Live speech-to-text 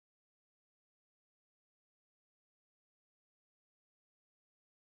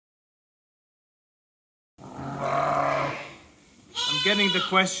getting the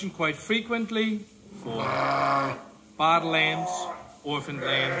question quite frequently for barred lambs, orphaned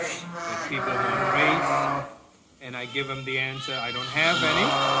lambs that people want to raise, and I give them the answer, I don't have any.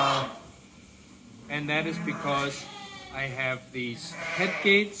 And that is because I have these head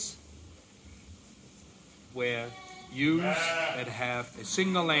gates where ewes that have a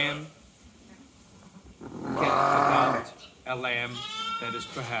single lamb can adopt a lamb that is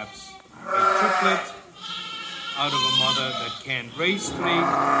perhaps a triplet out of a mother that can't raise three,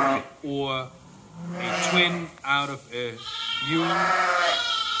 or a twin out of a ewe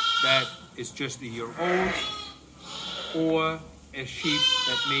that is just a year old, or a sheep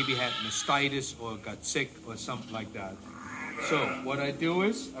that maybe had mastitis or got sick or something like that. So what I do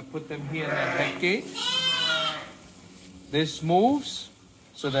is I put them here in that head gate. This moves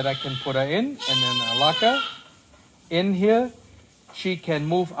so that I can put her in, and then I lock her in here. She can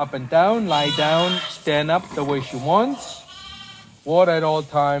move up and down, lie down, stand up the way she wants, water at all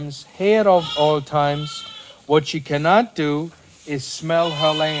times, hair at all times. What she cannot do is smell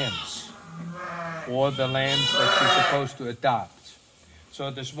her lambs or the lambs that she's supposed to adopt.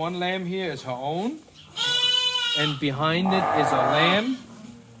 So this one lamb here is her own, and behind it is a lamb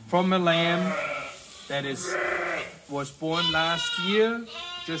from a lamb that was born last year,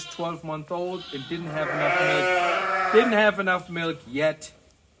 just 12 months old, and didn't have enough milk. Didn't have enough milk yet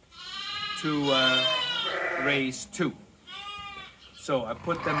to raise two. So I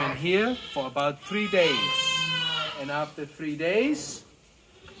put them in here for about 3 days. And after 3 days,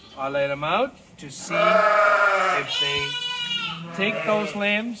 I let them out to see if they take those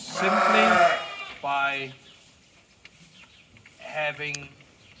lambs simply by having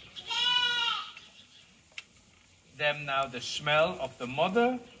them now the smell of the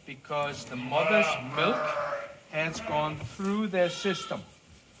mother, because the mother's milk has gone through their system.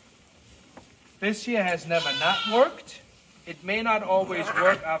 This here has never not worked. It may not always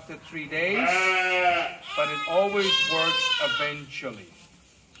work after 3 days, but it always works eventually.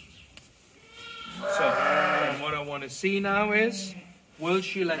 So, and what I want to see now is, will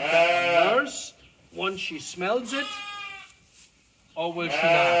she let that nurse once she smells it, or will she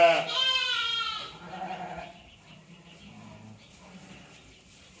not?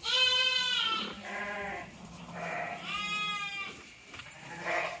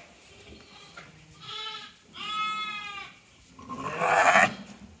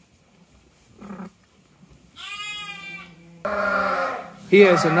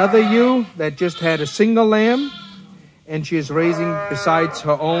 Here's another ewe that just had a single lamb, and she is raising, besides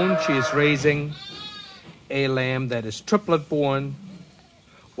her own, she is raising a lamb that is triplet born,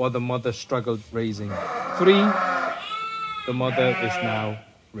 while the mother struggled raising 3. The mother is now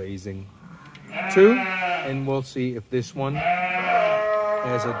raising 2, and we'll see if this one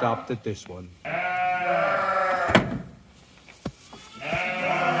has adopted this one.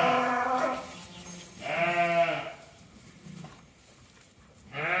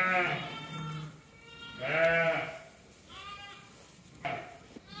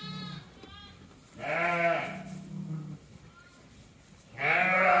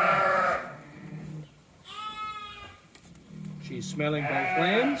 She's smelling both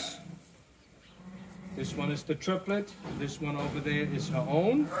lambs. This one is the triplet. This one over there is her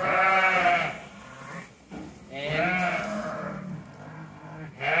own. And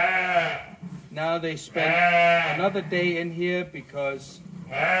now they spend another day in here because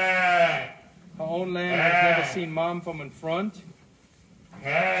her own lamb has never seen mom from in front.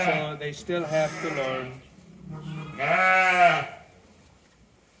 So they still have to learn to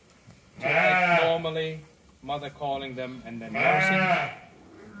act normally. Mother calling them and then nursing.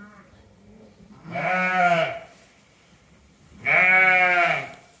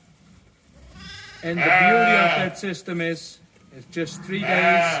 And the beauty of that system is it's just 3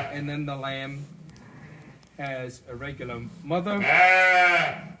 days, and then the lamb has a regular mother,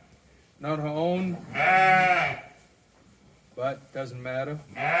 not her own, but doesn't matter,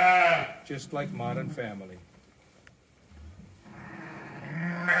 just like Modern Family.